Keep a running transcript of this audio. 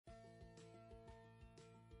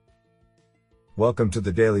Welcome to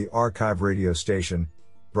the Daily Archive radio station,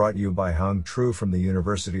 brought you by Hung Tru from the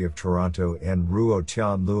University of Toronto and Ruo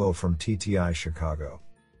Tian Luo from TTI Chicago.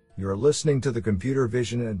 You are listening to the Computer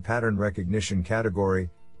Vision and Pattern Recognition category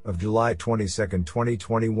of July 22,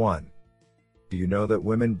 2021. Do you know that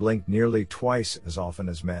women blink nearly twice as often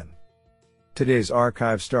as men? Today's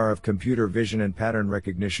archive star of computer vision and pattern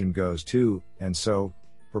recognition goes to, and so,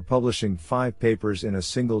 for publishing 5 papers in a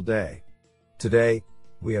single day. Today,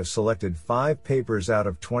 we have selected 5 papers out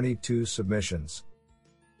of 22 submissions.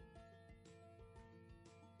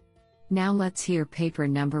 Now let's hear paper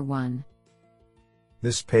number 1.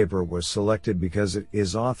 This paper was selected because it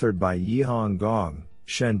is authored by Yihong Gong,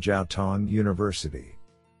 Shenjiaotong University.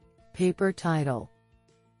 Paper title: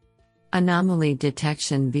 Anomaly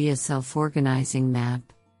Detection via Self-Organizing Map.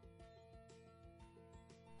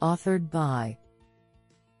 Authored by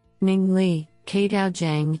Ning Li, Keidao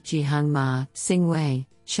Zhang, Jiheng Ma, Xingwei,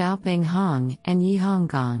 Xiaoping Hong, and Yihong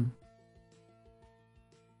Gong.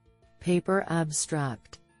 Paper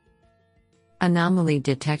abstract: Anomaly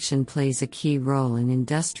detection plays a key role in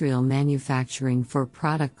industrial manufacturing for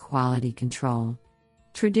product quality control.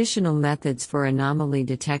 Traditional methods for anomaly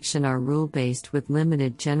detection are rule-based with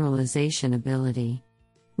limited generalization ability.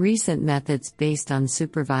 Recent methods based on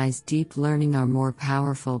supervised deep learning are more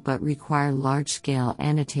powerful but require large-scale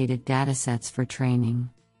annotated datasets for training.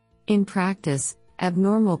 In practice,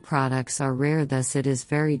 abnormal products are rare, thus it is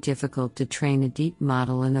very difficult to train a deep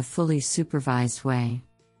model in a fully supervised way.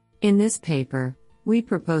 In this paper, we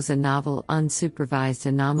propose a novel unsupervised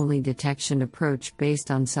anomaly detection approach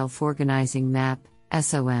based on self-organizing map,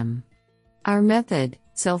 SOM. Our method,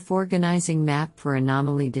 Self-Organizing Map for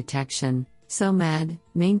Anomaly Detection, SOMAD,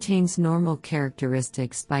 maintains normal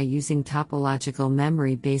characteristics by using topological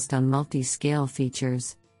memory based on multi-scale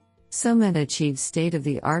features. SOMAD achieves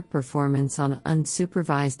state-of-the-art performance on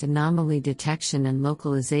unsupervised anomaly detection and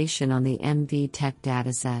localization on the MV-TEC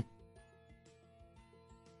dataset.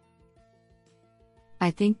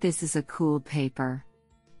 I think this is a cool paper.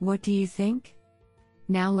 What do you think?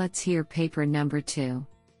 Now let's hear paper number 2.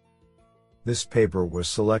 This paper was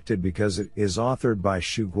selected because it is authored by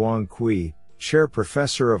Shuguang Cui, Chair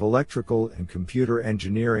Professor of Electrical and Computer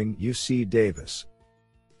Engineering, UC Davis.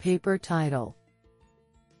 Paper title: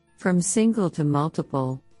 From Single to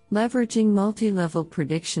Multiple, Leveraging Multi-Level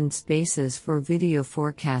Prediction Spaces for Video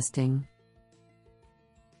Forecasting.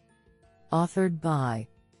 Authored by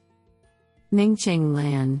Mingcheng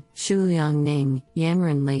Lan, Shuliang Ning,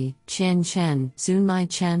 Yanren Li, Qian Chen, Zunlai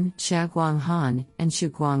Chen, Xiaoguang Han, and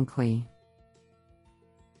Shuguang Cui.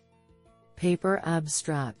 Paper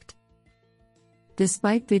abstract: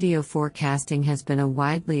 Despite video forecasting has been a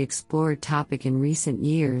widely explored topic in recent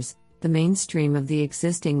years, the mainstream of the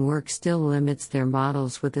existing work still limits their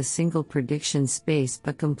models with a single prediction space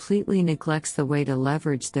but completely neglects the way to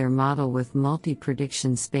leverage their model with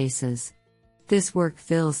multi-prediction spaces. This work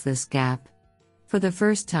fills this gap. For the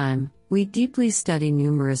first time, we deeply study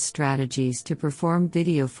numerous strategies to perform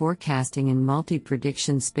video forecasting in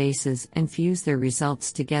multi-prediction spaces and fuse their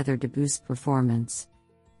results together to boost performance.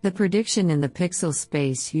 The prediction in the pixel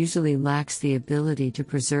space usually lacks the ability to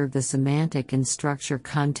preserve the semantic and structure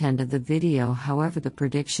content of the video, however, the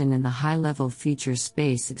prediction in the high-level feature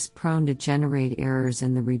space is prone to generate errors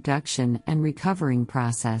in the reduction and recovering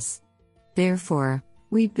process. Therefore,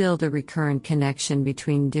 we build a recurrent connection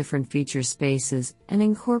between different feature spaces and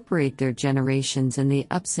incorporate their generations in the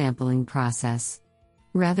upsampling process.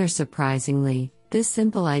 Rather surprisingly, this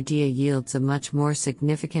simple idea yields a much more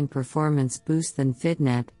significant performance boost than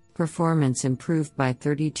FitNet, performance improved by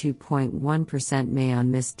 32.1% Mayon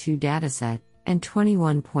MIS2 dataset, and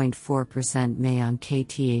 21.4% Mayon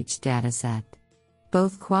KTH dataset.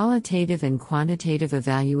 Both qualitative and quantitative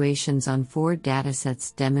evaluations on 4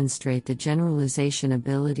 datasets demonstrate the generalization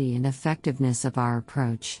ability and effectiveness of our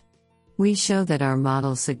approach. We show that our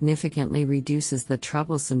model significantly reduces the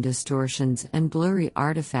troublesome distortions and blurry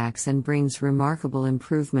artifacts and brings remarkable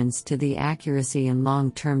improvements to the accuracy and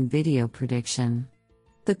long-term video prediction.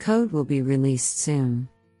 The code will be released soon.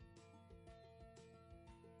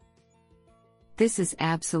 This is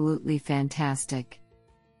absolutely fantastic.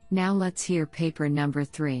 Now let's hear paper number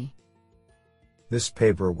 3. This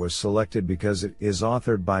paper was selected because it is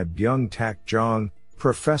authored by Byung-Tak Zhang,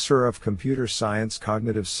 Professor of Computer Science,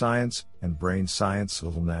 Cognitive Science, and Brain Science,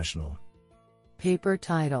 Seoul National. Paper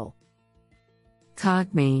title: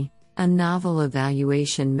 CogMe, a novel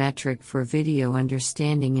evaluation metric for video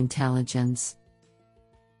understanding intelligence.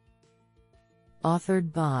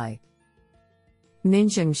 Authored by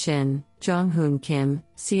Minjung Shin, Jonghoon Kim,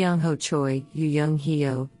 Seongho Choi, Young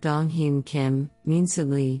Hyo, Donghyun Kim, Minsu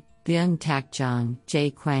Lee, Byung-Tak Zhang,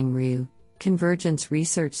 Jae Kwang Ryu, Convergence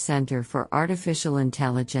Research Center for Artificial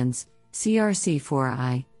Intelligence,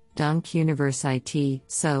 CRC4I, Dank Universiteit,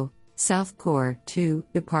 SO, South Core, 2,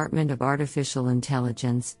 Department of Artificial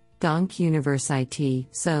Intelligence, Dank Universiteit,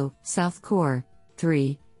 SO, South Core,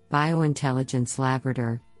 3, Biointelligence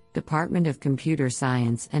Labrador, Department of Computer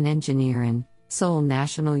Science and Engineering, Seoul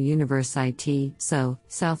National University, SO,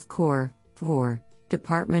 South Core, 4,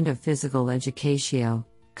 Department of Physical Educatio,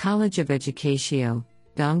 College of Educatio,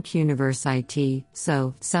 Dank Universiteit,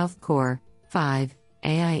 SO, South Core, 5,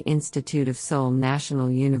 AI Institute of Seoul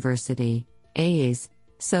National University, AIS,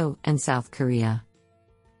 SO, and South Korea.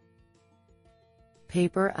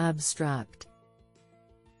 Paper Abstract.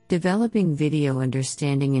 Developing video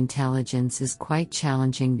understanding intelligence is quite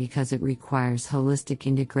challenging because it requires holistic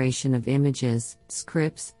integration of images,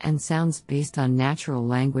 scripts, and sounds based on natural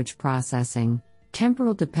language processing,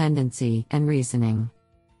 temporal dependency, and reasoning.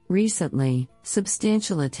 Recently,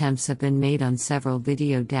 substantial attempts have been made on several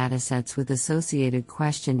video datasets with associated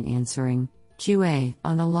question answering, QA,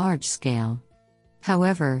 on a large scale.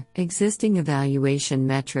 However, existing evaluation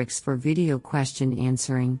metrics for video question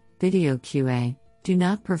answering, video QA, do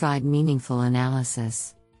not provide meaningful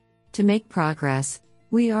analysis. To make progress,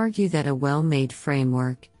 we argue that a well-made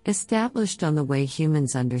framework, established on the way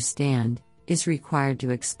humans understand, is required to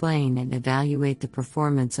explain and evaluate the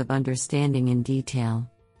performance of understanding in detail.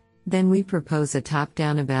 Then we propose a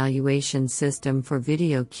top-down evaluation system for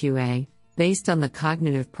video QA, based on the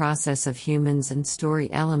cognitive process of humans and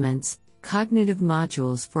story elements, cognitive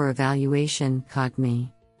modules for evaluation,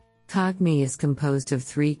 CogME. CogME is composed of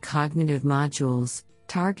 3 cognitive modules: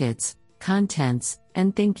 targets, contents,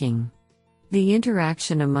 and thinking. The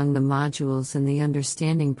interaction among the modules and the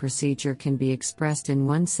understanding procedure can be expressed in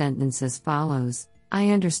one sentence as follows: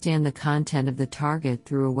 I understand the content of the target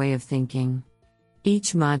through a way of thinking.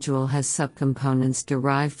 Each module has subcomponents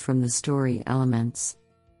derived from the story elements.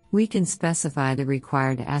 We can specify the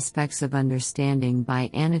required aspects of understanding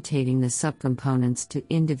by annotating the subcomponents to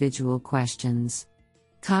individual questions.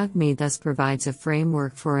 CogME thus provides a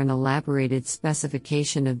framework for an elaborated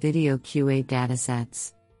specification of video QA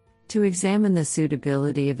datasets. To examine the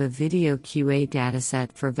suitability of a video QA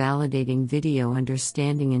dataset for validating video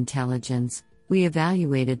understanding intelligence, we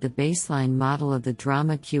evaluated the baseline model of the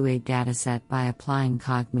Drama QA dataset by applying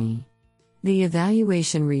CogME. The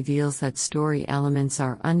evaluation reveals that story elements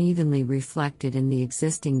are unevenly reflected in the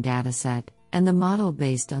existing dataset, and the model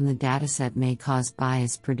based on the dataset may cause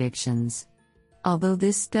biased predictions. Although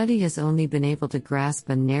this study has only been able to grasp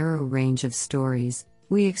a narrow range of stories,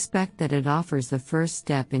 we expect that it offers the first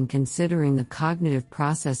step in considering the cognitive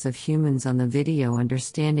process of humans on the video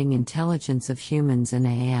understanding intelligence of humans and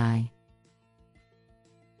AI.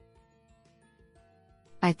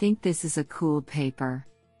 I think this is a cool paper.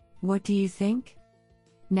 What do you think?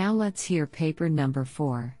 Now let's hear paper number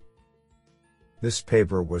 4. This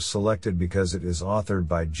paper was selected because it is authored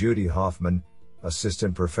by Judy Hoffman,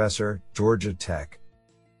 Assistant Professor, Georgia Tech.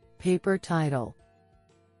 Paper title: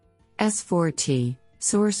 S4T,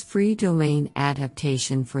 Source-Free Domain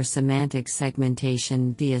Adaptation for Semantic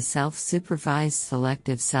Segmentation via Self-Supervised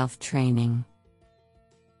Selective Self-Training.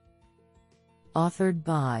 Authored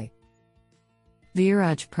by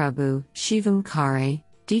Viraj Prabhu, Shivam Khare,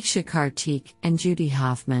 Diksha Kartik, and Judy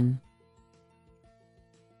Hoffman.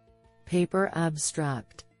 Paper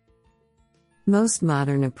abstract. Most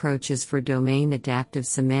modern approaches for domain adaptive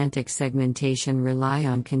semantic segmentation rely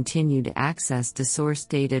on continued access to source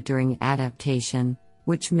data during adaptation,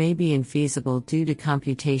 which may be infeasible due to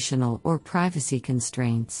computational or privacy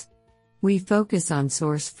constraints. We focus on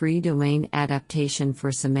source-free domain adaptation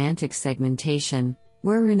for semantic segmentation,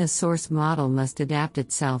 wherein a source model must adapt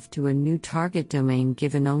itself to a new target domain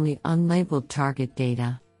given only unlabeled target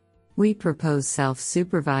data. We propose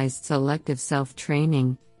self-supervised selective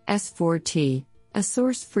self-training, S4T, a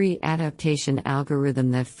source-free adaptation algorithm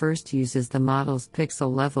that first uses the model's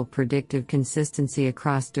pixel-level predictive consistency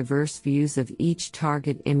across diverse views of each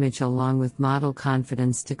target image along with model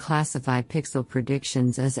confidence to classify pixel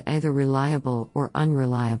predictions as either reliable or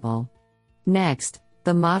unreliable. Next,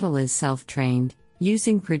 the model is self-trained,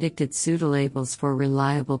 using predicted pseudolabels for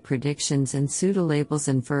reliable predictions and pseudolabels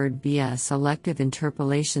inferred via a selective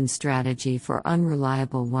interpolation strategy for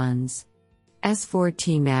unreliable ones.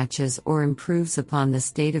 S4T matches or improves upon the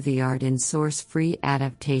state-of-the-art in source-free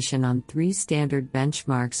adaptation on 3 standard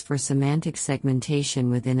benchmarks for semantic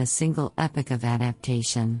segmentation within a single epoch of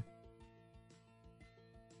adaptation.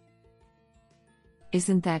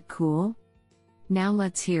 Isn't that cool? Now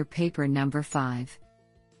let's hear paper number 5.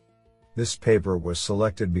 This paper was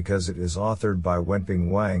selected because it is authored by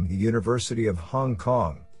Wenping Wang, the University of Hong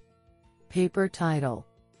Kong. Paper title: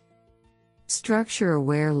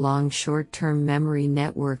 Structure-aware long short-term memory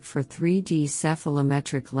network for 3D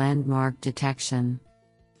cephalometric landmark detection.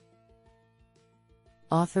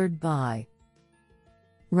 Authored by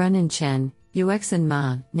Runan Chen, Yuexin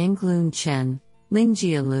Ma, Ninglun Chen,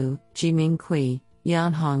 Lingjia Liu, Jiming Cui,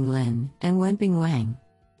 Yanhong Lin, and Wenping Wang.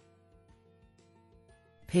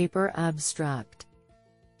 Paper abstract.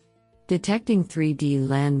 Detecting 3D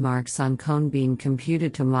landmarks on cone beam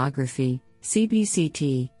computed tomography,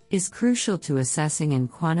 CBCT, is crucial to assessing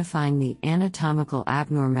and quantifying the anatomical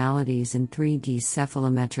abnormalities in 3D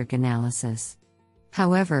cephalometric analysis.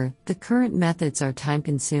 However, the current methods are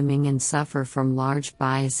time-consuming and suffer from large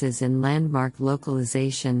biases in landmark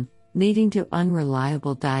localization, leading to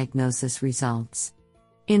unreliable diagnosis results.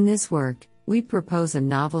 In this work, we propose a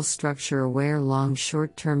novel structure-aware long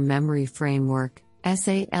short-term memory framework,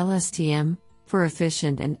 SA-LSTM, for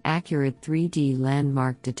efficient and accurate 3D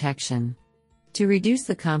landmark detection. To reduce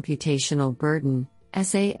the computational burden,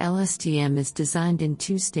 SA-LSTM is designed in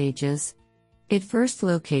 2 stages. It first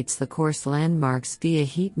locates the coarse landmarks via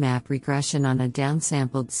heat map regression on a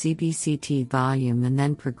downsampled CBCT volume and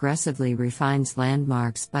then progressively refines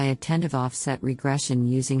landmarks by attentive offset regression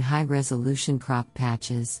using high-resolution crop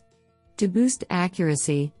patches. To boost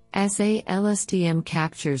accuracy, SA-LSTM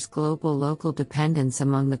captures global local dependence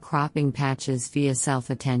among the cropping patches via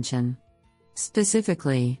self-attention.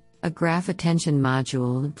 Specifically, a graph attention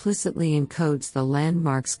module implicitly encodes the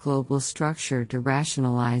landmark's global structure to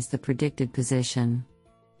rationalize the predicted position.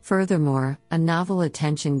 Furthermore, a novel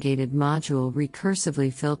attention-gated module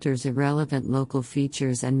recursively filters irrelevant local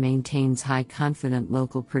features and maintains high-confident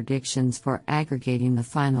local predictions for aggregating the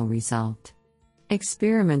final result.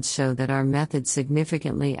 Experiments show that our method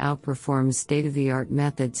significantly outperforms state-of-the-art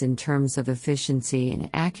methods in terms of efficiency and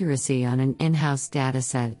accuracy on an in-house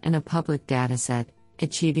dataset and a public dataset,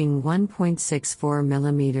 achieving 1.64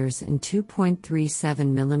 mm and 2.37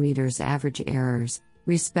 mm average errors,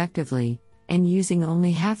 respectively, and using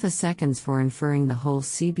only half a second for inferring the whole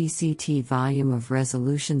CBCT volume of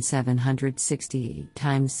resolution 768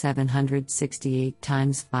 x 768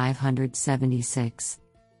 x 576.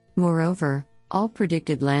 Moreover, all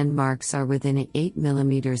predicted landmarks are within an 8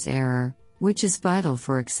 mm error, which is vital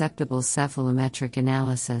for acceptable cephalometric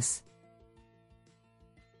analysis.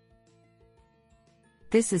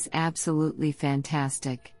 This is absolutely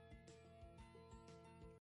fantastic.